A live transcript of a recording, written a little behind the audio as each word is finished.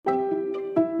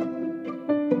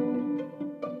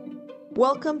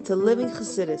Welcome to Living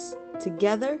Chassidus.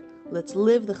 Together, let's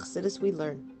live the Chassidus we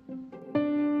learn.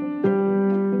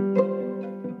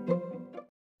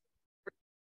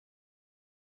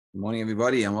 Good morning,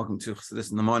 everybody, and welcome to Chassidus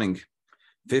in the Morning.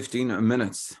 15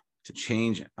 minutes to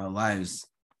change our lives.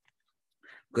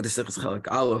 Good to see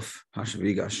Aleph,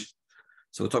 Vayigash.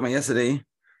 So we're talking about yesterday,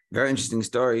 very interesting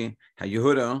story, how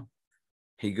Yehuda,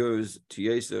 he goes to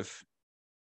Yosef,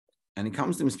 and he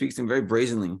comes to him and speaks to him very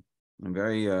brazenly and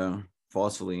very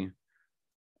forcefully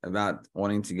about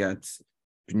wanting to get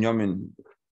Binyamin,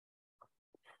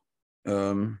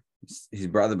 his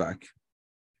brother, back.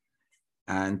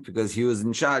 And because he was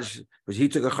in charge, but he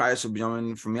took a chayash of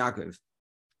Binyamin from Yaakov.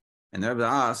 And the Rebbe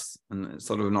asked, and it's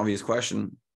sort of an obvious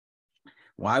question,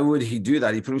 why would he do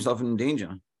that? He put himself in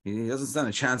danger. He doesn't stand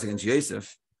a chance against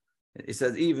Yosef. It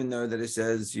says, even though that it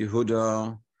says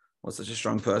Yehuda was such a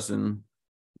strong person,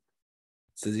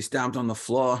 it says he stamped on the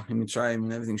floor in Mitzrayim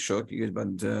and everything shook.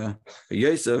 But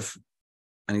Yosef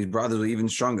and his brothers were even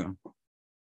stronger.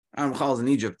 Aram Chal in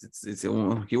Egypt. He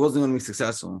wasn't going to be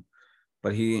successful,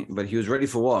 but he was ready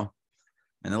for war.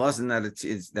 And the lesson that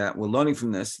is that we're learning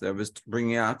from this, that Rebbe's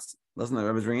bringing out,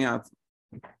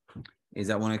 is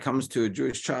that when it comes to a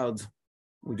Jewish child,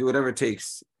 we do whatever it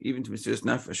takes, even to Mesiras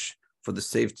Nefesh, for the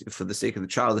sake of the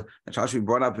child. The child should be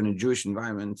brought up in a Jewish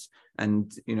environment,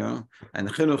 and and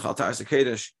the chinuch al ta'as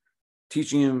hakedesh,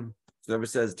 teaching him. The Rebbe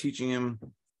says, teaching him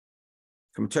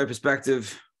from a Torah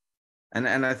perspective, and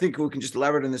I think we can just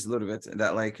elaborate on this a little bit.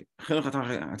 That like chinuch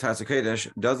al ta'as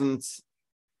hakedesh doesn't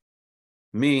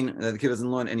mean that the kid doesn't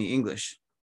learn any English.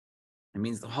 It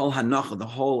means the whole hanacha, the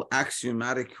whole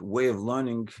axiomatic way of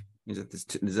learning is that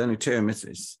there's only Torah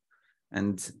mitzvahs.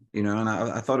 And and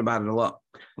I thought about it a lot.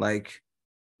 Like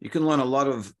you can learn a lot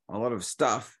of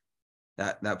stuff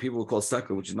that people would call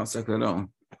secular, which is not secular at all.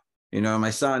 My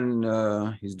son,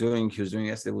 he was doing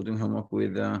yesterday. We're doing homework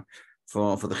with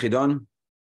for the chidon,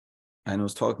 and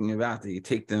was talking about that you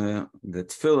take the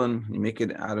tefillin, you make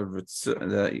it out of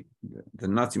the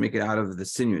nuts, you make it out of the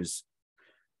sinews.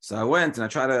 So I went and I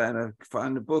tried to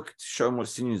find a book to show him what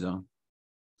sinews are.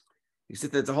 You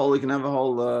sit there, you can have a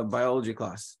whole biology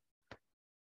class.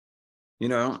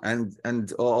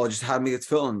 Or just have me get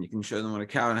tefillin. You can show them what a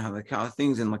cow and how the cow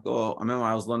things. And I remember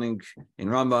I was learning in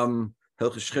Rambam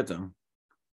Hilchos Shchita,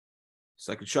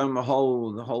 so I could show them the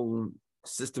whole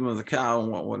system of the cow,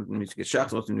 what needs to get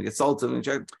shechted, what needs to get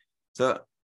salted. So,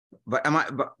 but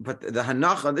the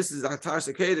hanacha, this is the Taras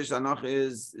HaKodesh. The hanacha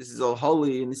this is all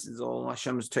holy, and this is all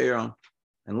Hashem's Torah,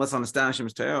 and let's understand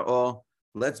Hashem's Torah, or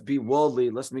let's be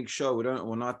worldly. Let's make sure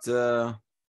we're not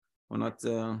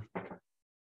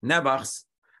nebachs,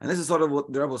 and this is sort of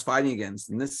what the Rebbe was fighting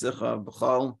against in this Sikha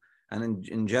B'chal, and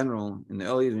in general, in the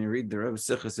earlier when you read the Rebbe's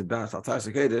Sikhas about Al Taras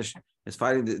HaKodesh, is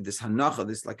fighting this hanacha,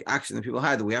 this like action that people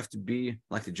had, that we have to be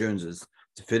like the Joneses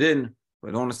to fit in. We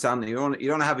don't want to sound, you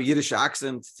don't have a Yiddish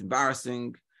accent. It's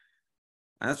embarrassing,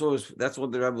 and that's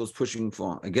what the Rebbe was pushing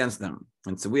for against them.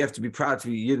 And so we have to be proud to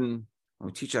be Yidden, and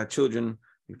we teach our children,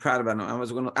 be proud about them.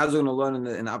 As we're going to learn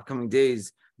in the upcoming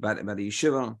days about the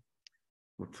yeshiva.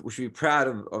 We should be proud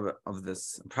of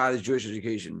this, proud of Jewish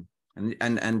education,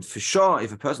 and for sure,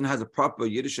 if a person has a proper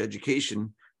Yiddish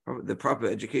education, the proper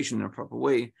education in a proper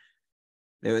way,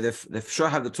 they for sure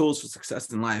have the tools for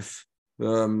success in life.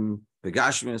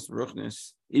 Begashmis,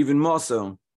 ruchnis, even more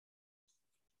so.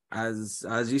 As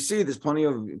you see, there's plenty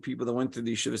of people that went through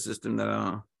the yeshiva system that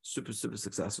are super, super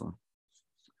successful.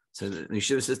 So the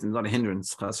yeshiva system is not a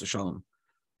hindrance, chas v'shalom,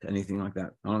 to anything like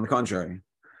that. On the contrary.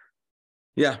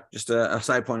 Yeah, just a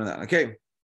side point of that. Okay.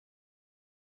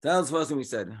 That was the first thing we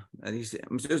said. That he said,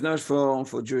 Mesiras Nefesh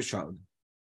for a Jewish child.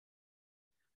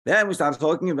 Then we started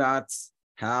talking about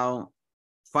how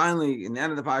finally, in the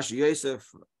end of the Pasha, Yosef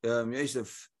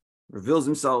reveals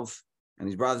himself, and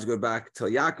his brothers go back to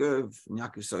Yaakov, and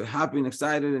Yaakov is so happy and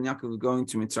excited, and Yaakov is going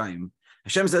to Mitzrayim.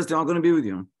 Hashem says to him, I'm going to be with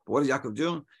you. But what does Yaakov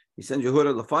do? He sends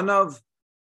Yehuda Lefanav,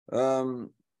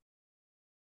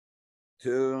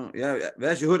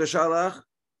 Vesh Yehuda Shalach,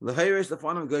 Leheirish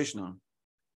Lefanav Goshna.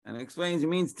 And it explains, it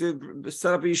means to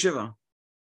set up a yeshiva.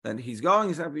 That he's going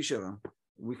to set up a yeshiva.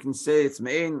 We can say it's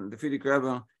Me'en, the Frierdiker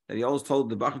Rebbe, that he always told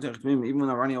the Bachar Techmim, even when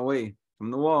they're running away from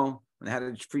the wall, when they had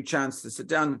a free chance to sit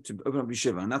down to open up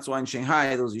yeshiva. And that's why in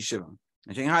Shanghai there was yeshiva.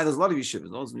 In Shanghai there's a lot of yeshivas,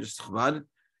 it wasn't just Chabad.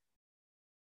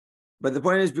 But the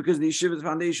point is because the yeshiva is the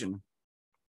foundation.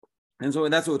 And so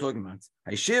that's what we're talking about.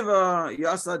 Yeshiva,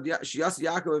 Yasa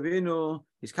Yaakov Avinu,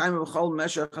 he's kind of Chol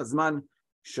Meshach Hazman,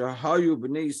 Shahayu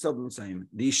B'nei Yisrael B'Mitzrayim.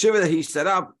 The yeshiva that he set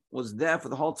up was there for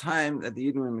the whole time that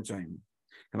the Yidden were in Mitzrayim.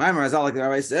 Like the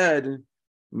Rabbi said,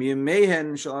 from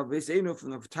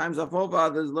the times of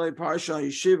forefathers, Loi Parsha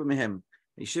Yeshiva Mehem.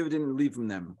 Yeshiva didn't leave from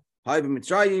them. They were in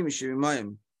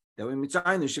Mitzrayim, they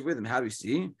yeshiva with them. How do we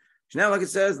see? Now, like it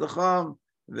says, go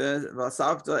and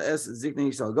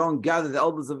gather the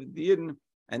elders of the Yidden,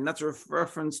 and that's a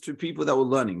reference to people that were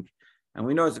learning. And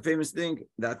we know it's a famous thing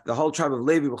that the whole tribe of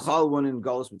Levi went in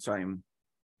Galus Mitzrayim.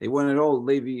 They weren't at all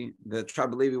Levi. The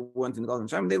tribe of Levi went in Galus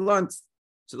Mitzrayim. They learned.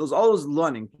 So there was always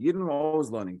learning. Yidden were always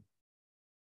learning.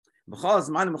 All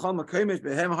the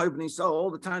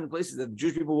time, the places that the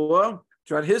Jewish people were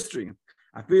throughout history.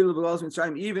 I feel the Galus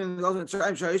Mitzrayim, even in the Galus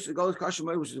Mitzrayim, the Galus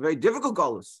Kashmir, which is a very difficult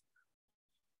Galus.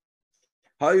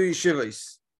 How you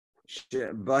yeshivas?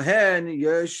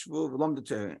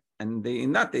 And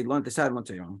in that they learned the side of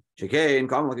Torah. Shekei,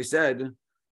 like I said,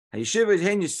 yeshiva is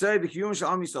hen yisay b'kiyum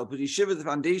shel am Yisrael. But yeshiva is the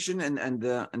foundation, and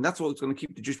that's what's going to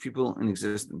keep the Jewish people in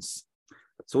existence.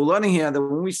 So we're learning here that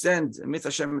when we send Mitzvah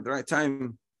Hashem at the right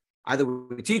time, either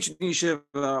we teach in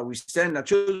yeshiva, we send our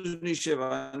children in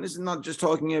yeshiva, and this is not just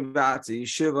talking about the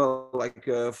yeshiva like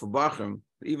for Bachram,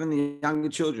 but even the younger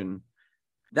children.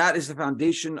 That is the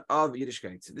foundation of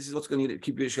Yiddishkeit. This is what's going to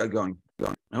keep Yiddishkeit going.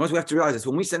 And what we have to realize is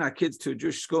when we send our kids to a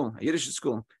Jewish school, a Yiddish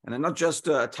school, and they're not just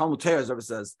Talmud Torah, as it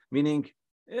says, meaning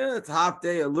it's a half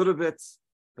day, a little bit,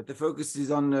 but the focus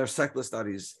is on their secular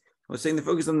studies. We're saying the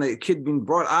focus on the kid being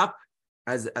brought up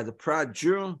as a proud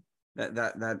Jew,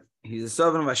 that he's a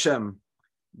servant of Hashem.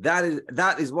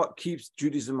 That is what keeps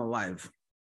Judaism alive.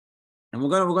 And we're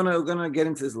gonna get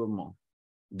into this a little more.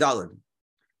 Daled.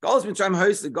 Galus Mitzrayim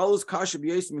hosts the Galus Kasha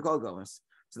b'Yosem Mikol Galus.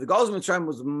 So the Galus Mitzrayim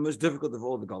was the most difficult of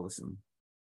all the Galusim.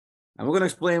 And we're going to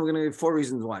explain, we're going to give 4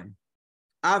 reasons why.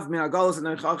 Av min Galus and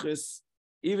Nechachis,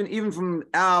 even from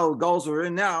our Galus we're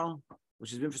in now, which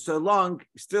has been for so long,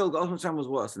 still Galus Mitzrayim was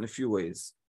worse in a few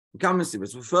ways.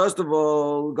 So first of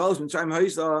all, Galus Mitzrayim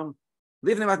hosts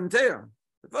living in Matan Torah.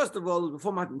 First of all,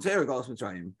 before Matan Torah, Galus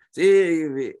Mitzrayim.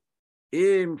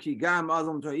 Even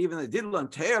they did learn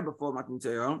Torah before Matan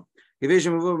Torah, as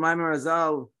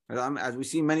we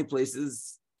see in many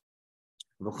places,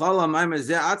 and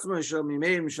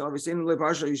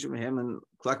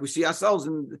like we see ourselves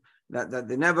in that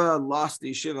they never lost the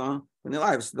yeshiva in their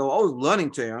lives. They were always learning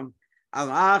Torah. Being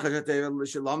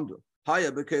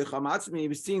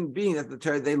that the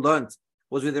Torah they learned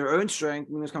was with their own strength,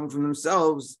 meaning it was coming from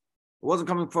themselves. It wasn't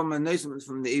coming from a nation, it was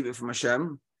from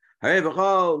Hashem.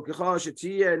 So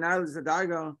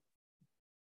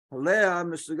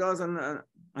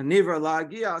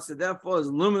therefore, is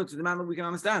limited to the amount that we can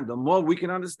understand. The more we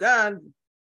can understand,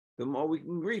 the more we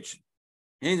can reach.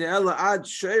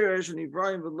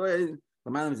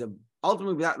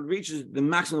 Ultimately, that reaches the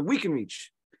maximum we can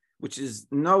reach, which is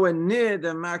nowhere near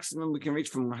the maximum we can reach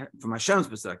from Hashem's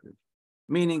perspective.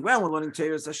 Meaning, when we're learning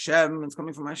Torah, it's Hashem, it's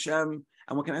coming from Hashem,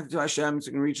 and we're connected to Hashem, so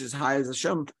we can reach as high as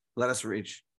Hashem let us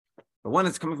reach. But when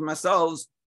it's coming from ourselves,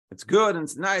 it's good and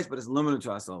it's nice, but it's limited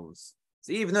to ourselves.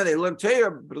 So even though they learned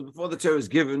Torah, but it was before the Torah was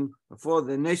given, before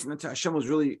the nation of Hashem was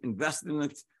really invested in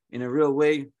it in a real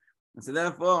way, and so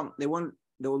therefore they were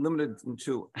limited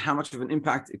into how much of an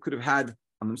impact it could have had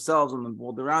on themselves, on the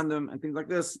world around them, and things like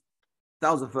this.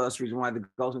 That was the first reason why the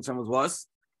Galus Mitzrayim was worse.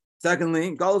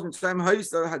 Secondly, Galus Mitzrayim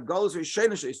had Galus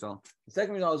Rishon Sheisal. The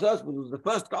second reason was the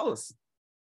first Galus.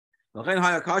 That's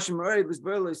why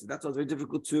it's very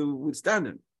difficult to withstand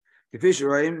it. Like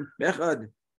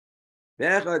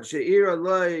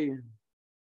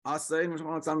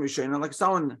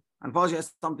someone, unfortunately,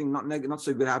 has something not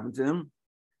so good happen to him.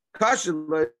 It's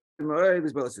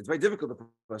very difficult the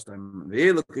first time. But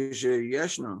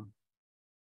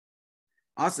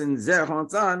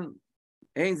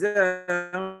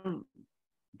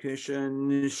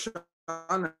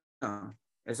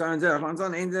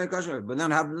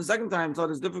then it happened the second time, so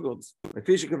it's difficult. Like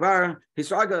Fisher Kavar, he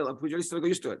struggled, we just got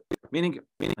used to it. Meaning,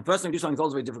 the first time you do something is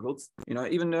always very difficult.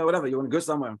 Even whatever, you want to go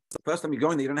somewhere. The first time you're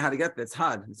going there, you don't know how to get there, it's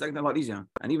hard. The second time, a lot easier.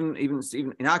 And even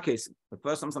in our case, the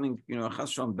first time something,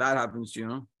 bad happens,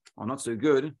 or not so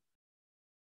good,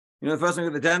 the first time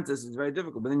you go to the dentist is very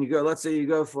difficult. But then you go, let's say you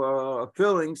go for a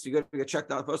filling, so you go to get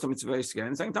checked out. The first time it's very scary.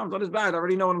 And the second time it's not as bad. I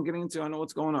already know what I'm getting into. I know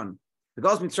what's going on. The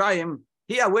Galus Mitzrayim,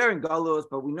 here we're in Galus,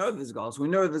 but we know there's Galus. We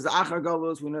know there's Achar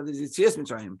Galus. We know there's Yetzias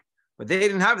Mitzrayim. But they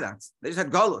didn't have that. They just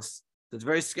had Galus. So it's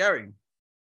very scary.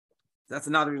 That's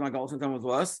another reason why Galus Mitzrayim was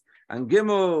worse. And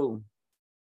Gimel,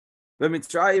 the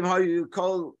Mitzrayim, how you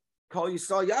call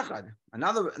Yisrael Yachad.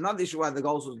 Another issue why the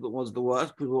Galus was the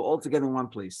worst, because we were all together in one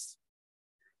place.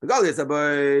 The Galus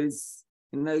is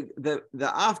in the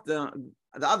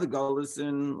other Galus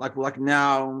in like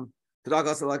now. Is a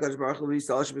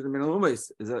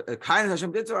kindness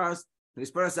Hashem did to us, and He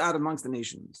spread us out amongst the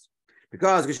nations.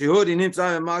 Because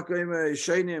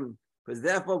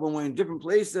therefore, when we're in different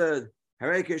places,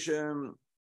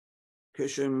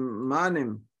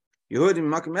 Kishim Yehudim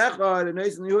Makim Echad, and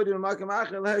Yehudim Makim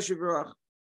Achel Heshivrach.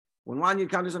 When one Yid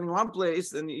can't do something in one place,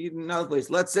 then you in another place.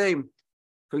 Let's say,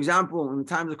 for example, in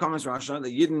times of Kamas Rasha, the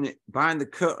Yidden behind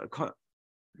the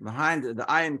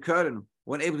iron curtain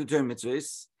weren't able to turn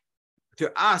mitzvahs.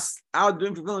 To us, our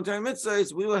doing fulfilling turning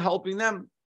mitzvahs, we were helping them.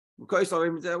 Because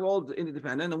they're all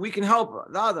independent, and we can help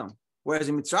the other. Whereas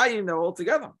in Mitzrayim, they're all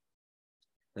together.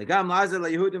 So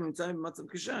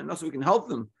we can help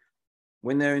them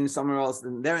when they're in somewhere else,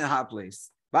 then they're in a hard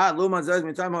place. Whereas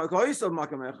Mitzrayim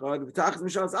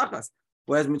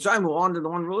were under the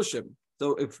one rulership.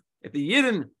 So if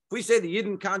we say the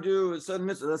Yidden can't do a certain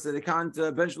mitzvah, let's say they can't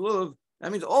bench lulav,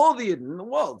 that means all the Yidden in the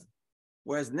world.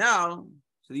 Whereas now,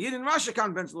 so the Yidden in Russia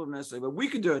can't bench lulav necessarily, but we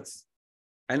could do it.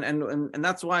 And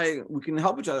that's why we can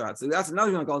help each other out. So that's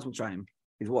another one called Mitzrayim.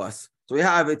 It's worse. So we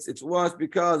have it's worse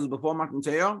because before Matan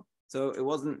Torah, so it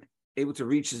wasn't able to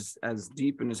reach as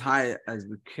deep and as high as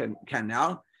we can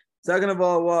now. Second of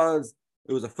all,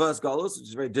 it was a first galus, which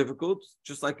is very difficult.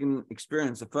 Just like in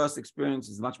experience, the first experience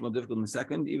is much more difficult than the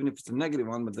second, even if it's a negative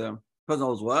one. But the first one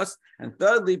was worse. And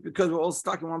thirdly, because we're all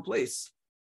stuck in one place.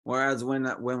 Whereas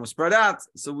when we're spread out,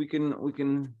 so we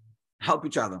can help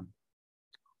each other.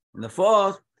 And the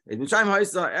fourth, Mitzrayim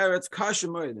Eretz Kasha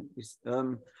Moed.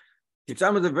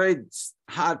 Mitzrayim was a very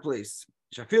hard place.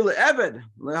 Even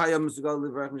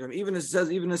it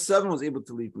says, even a servant was able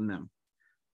to leave from them.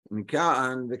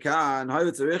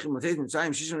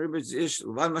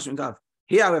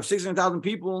 Here we have 600,000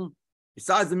 people,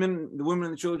 besides the men, the women,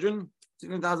 and the children.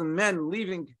 600,000 men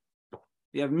leaving.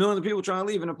 You have millions of people trying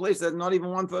to leave in a place that not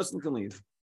even one person can leave.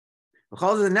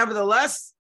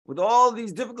 Nevertheless, with all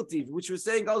these difficulties, which we're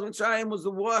saying Mitzrayim was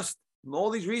the worst for all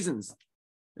these reasons.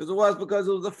 It was the worst because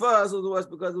it was the first, it was the worst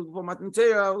because it was before Matan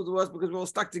Torah, it was the worst because we were all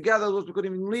stuck together, it was because we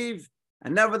couldn't even leave.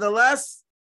 And nevertheless,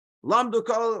 Lamdu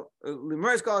Kal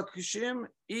Limeres Kal Kishim,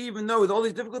 even though with all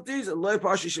these difficulties,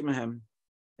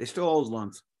 they still always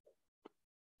learned.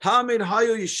 Hamid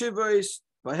Hayu Yeshivas,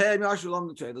 Vahed Yashu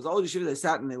Lamdu Torah. There's all yeshivas they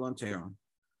sat and they learned Torah.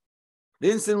 They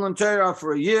didn't sit and learn Torah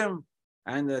for a year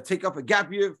and take up a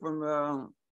gap year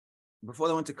from before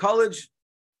they went to college.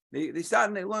 They sat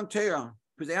and they learned Torah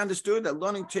because they understood that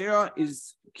learning Torah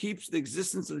keeps the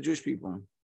existence of the Jewish people.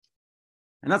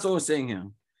 And that's what we're saying here.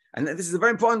 And this is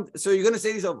very important. So you're going to say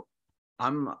to yourself,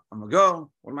 I'm going to go.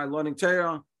 What am I learning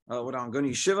Torah? What I'm going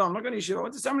to yeshiva? I'm not going to yeshiva. I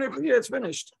went to seminary for a year. It's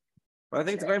finished. But I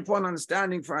think it's a very important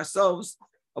understanding for ourselves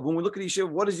of when we look at yeshiva,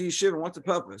 what is yeshiva and what's the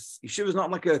purpose? Yeshiva is not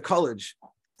like a college.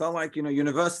 It's not like,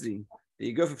 university.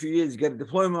 You go for a few years, you get a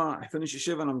diploma, I finish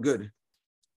yeshiva and I'm good.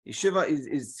 Yeshiva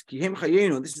is kihem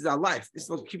chayenu. This is our life. This is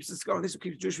what keeps us going. This is what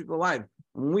keeps Jewish people alive.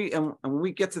 And when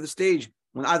we get to the stage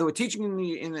when either we're teaching in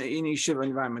the yeshiva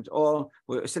environment or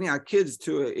we're sending our kids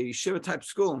to a yeshiva type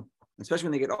school, especially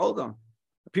when they get older,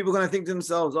 people are going to think to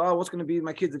themselves, "Oh, what's going to be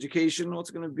my kid's education?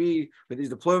 What's going to be with his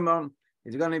diploma?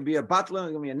 Is it going to be a batler?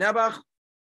 Is it going to be a nebach?"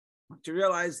 To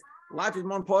realize life is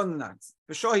more important than that.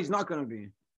 For sure, he's not going to be.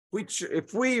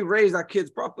 If we raise our kids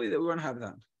properly, that we won't have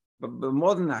that. But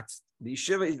more than that, the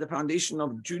yeshiva is the foundation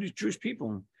of Jewish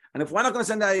people. And if we're not going to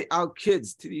send our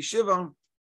kids to the yeshiva,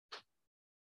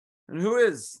 then who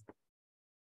is?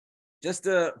 Just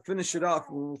to finish it off,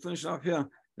 we'll finish it off here.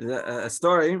 There's a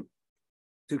story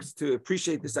to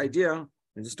appreciate this idea.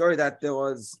 There's a story that there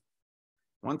was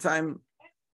one time,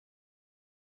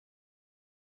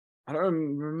 I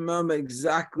don't remember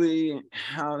exactly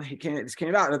how this came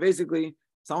about, but basically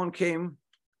someone came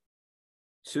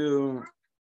to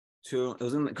it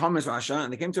was in the Kamas Rasha,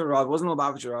 and they came to a Rav. It wasn't a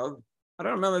Lubavitcher Rav. I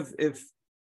don't remember if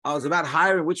I was about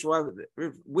hiring which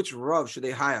Rav should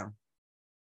they hire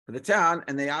for the town,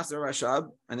 and they asked the Rashab,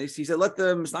 and he said, "Let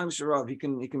the Misnagdish Rav, he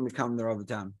can become the Rav of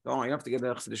the town. Don't worry, you have to get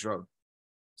the Chassidish Rav."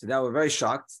 So they were very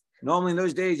shocked. Normally in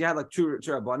those days you had like two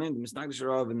Rabbanim, the Misnagdish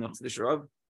Rav and the Chassidish Rav.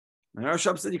 And the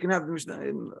Rashab said, "You can have the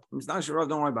Misnagdish Rav,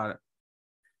 don't worry about it."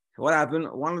 So what happened?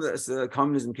 One of the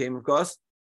communism came, of course,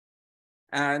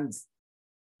 and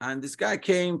this guy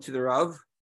came to the Rav,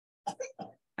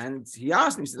 and he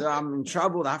asked me, he said, "I'm in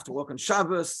trouble. I have to work on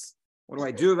Shabbos. What do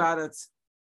I do about it?"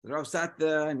 The Rav sat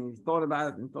there and he thought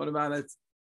about it.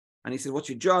 And he said, "What's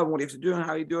your job? What do you have to do and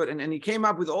how you do it?" And he came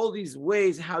up with all these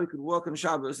ways how he could work on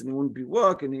Shabbos, and he wouldn't be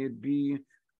work, and he'd be,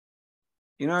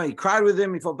 he cried with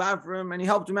him, he felt bad for him, and he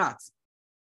helped him out.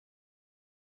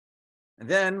 And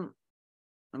then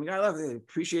when the guy left, he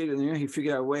appreciated it, he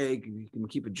figured out a way he can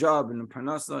keep a job in the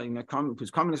Parnasa, because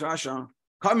communist Russia,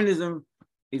 communism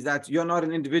is that you're not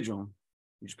an individual,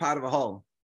 you're just part of a whole.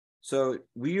 So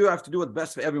you have to do what's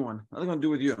best for everyone. Nothing going to do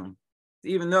with you.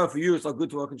 Even though for you it's not good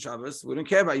to work in Shabbos, we don't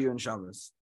care about you in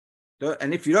Shabbos.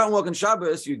 And if you don't work on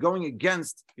Shabbos, you're going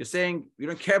against, you're saying you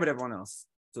don't care about everyone else.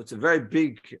 So it's a very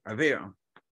big avera.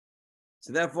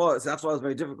 So therefore, that's why it's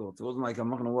very difficult. It wasn't like, I'm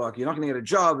not going to work. You're not going to get a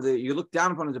job. You look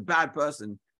down upon as a bad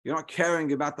person. You're not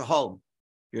caring about the whole.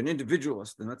 You're an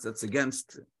individualist, and that's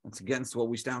against what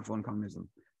we stand for in communism.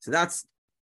 So that's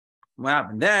what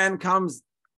happened. Then comes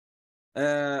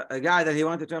a guy that he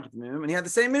wanted to turn to him, and he had the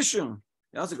same issue.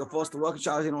 He also got forced to work at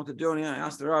Shabbos. He didn't know what to do, and he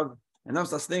asked the Rav, and then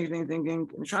starts thinking,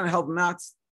 and trying to help him out.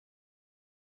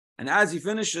 And as he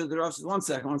finishes, the Rav says, one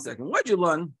second. Where'd you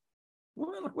learn?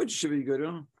 Well, which yeshiva you go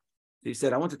to? So he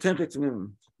said, I went to Temchet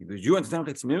Tzimimim. He goes, you went to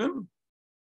Temchet Tzimimim?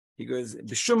 He goes,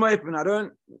 and I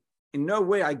don't, in no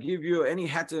way I give you any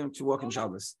heter to work on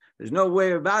Shabbos. There's no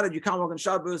way about it. You can't work on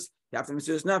Shabbos. You have to miss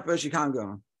this nefesh. You can't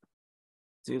go.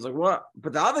 So he's like, what?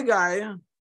 But the other guy,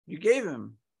 you gave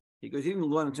him. He goes, you didn't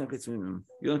learn in Temchet Tzimimim.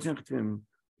 You learn Temchet Tzimimim.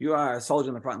 You are a soldier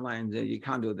in the front line. You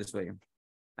can't do it this way.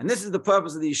 And this is the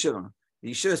purpose of the yeshiva.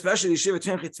 The yeshiva, especially the yeshiva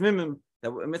Temchet Tzimimim,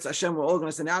 that amidst Hashem, we're all going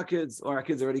to send our kids, or our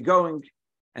kids are already going.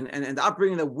 And the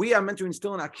upbringing that we are meant to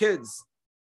instill in our kids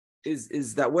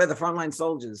is that we're the frontline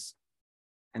soldiers.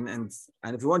 And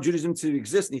if you want Judaism to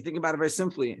exist, and you think about it very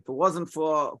simply, if it wasn't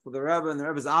for the Rebbe and the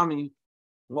Rebbe's army,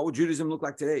 what would Judaism look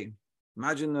like today?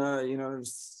 Imagine,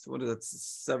 what is that,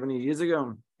 70 years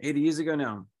ago, 80 years ago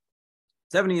now,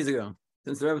 70 years ago,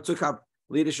 since the Rebbe took up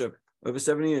leadership over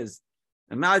 7 years.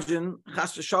 Imagine,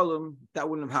 chas v'shalom, that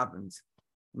wouldn't have happened.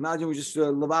 Imagine we just,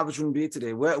 Lubavitch wouldn't be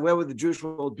today. Where would the Jewish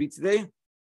world be today?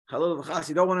 Chalil v'chas,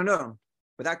 you don't want to know.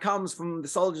 But that comes from the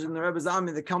soldiers in the Rebbe's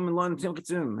army that come and learn Temchet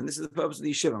Tzimimim. And this is the purpose of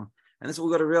the yeshiva. And this is what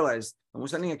we've got to realize. When we're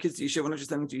sending our kids to yeshiva, we're not just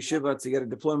sending them to yeshiva to get a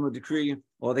diploma or degree,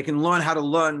 or they can learn how to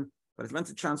learn, but it's meant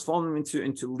to transform them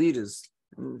into leaders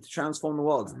and to transform the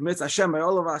world. Amidst Hashem, by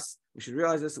all of us, we should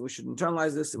realize this, and we should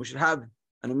internalize this, and we should have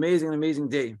an amazing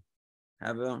day.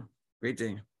 Have a great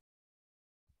day.